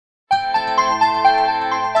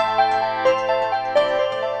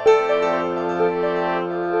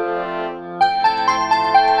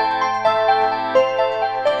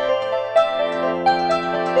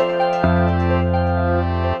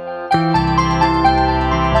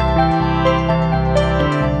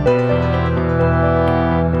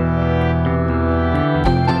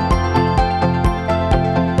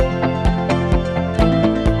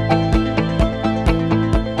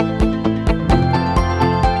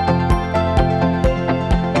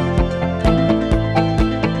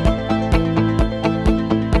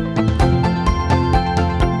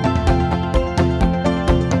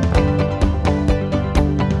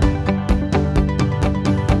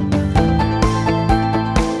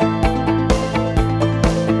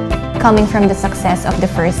coming from the success of the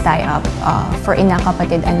first tie-up for Ina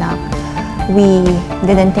Kapatid Anak, we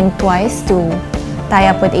didn't think twice to tie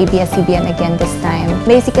up with ABS-CBN again this time.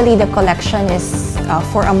 Basically, the collection is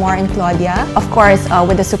for Amor and Claudia, of course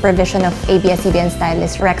with the supervision of ABS-CBN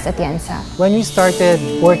stylist Rex Atienza. When we started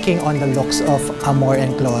working on the looks of Amor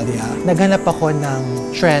and Claudia, naghanap ako ng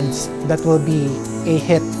trends that will be a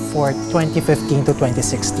hit for 2015 to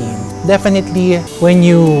 2016. Definitely, when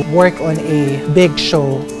you work on a big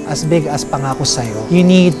show as big as Pangako Sayo, you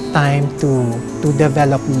need time to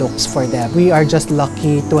develop looks for them. We are just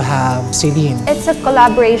lucky to have Celine. It's a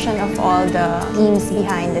collaboration of all the teams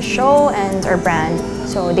behind the show and our brand.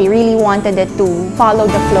 So they really wanted it to follow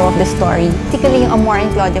the flow of the story. Particularly yung Amor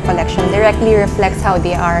and Claudia collection directly reflects how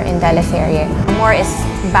they are in teleserye. Amor is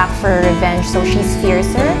back for revenge, so she's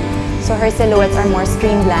fiercer. So her silhouettes are more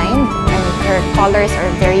streamlined and her colors are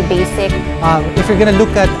very basic. If you're gonna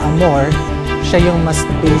look at Amor, siya yung mas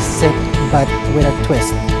basic but with a twist.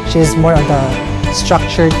 She's more on the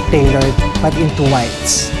structured, tailored, but into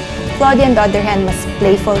whites. Claudia, on the other hand, mas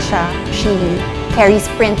playful siya. She carries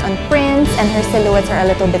print on prints and her silhouettes are a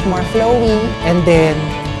little bit more flowy. And then,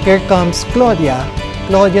 here comes Claudia.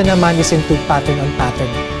 Claudia naman is into pattern on pattern.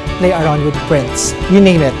 Play around with prints. You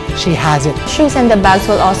name it, she has it. Shoes and the bags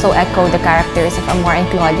will also echo the characters of Amor and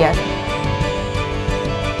Claudia.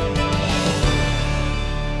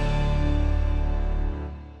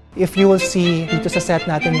 If you will see dito sa set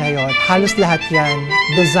natin ngayon, halos lahat yan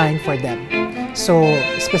designed for them. So,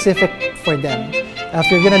 specific for them.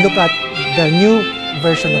 If you're gonna look at the new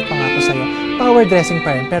version of Pangako Sayo, power dressing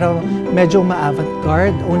pa rin, pero medyo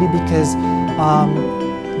ma-avant-garde only because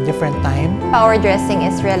different time. Power dressing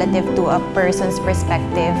is relative to a person's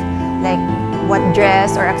perspective. Like what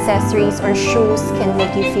dress or accessories or shoes can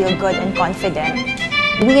make you feel good and confident.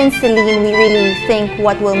 We in Celine, we really think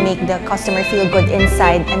what will make the customer feel good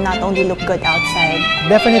inside and not only look good outside.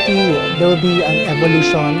 Definitely, there will be an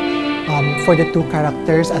evolution for the two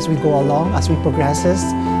characters as we go along, as we progresses.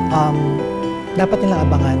 Dapat nilang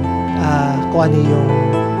abangan kung ano yung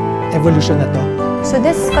evolution na to. So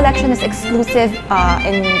this collection is exclusive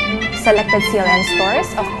in selected CLN stores,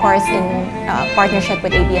 of course in partnership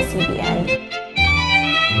with ABS-CBN.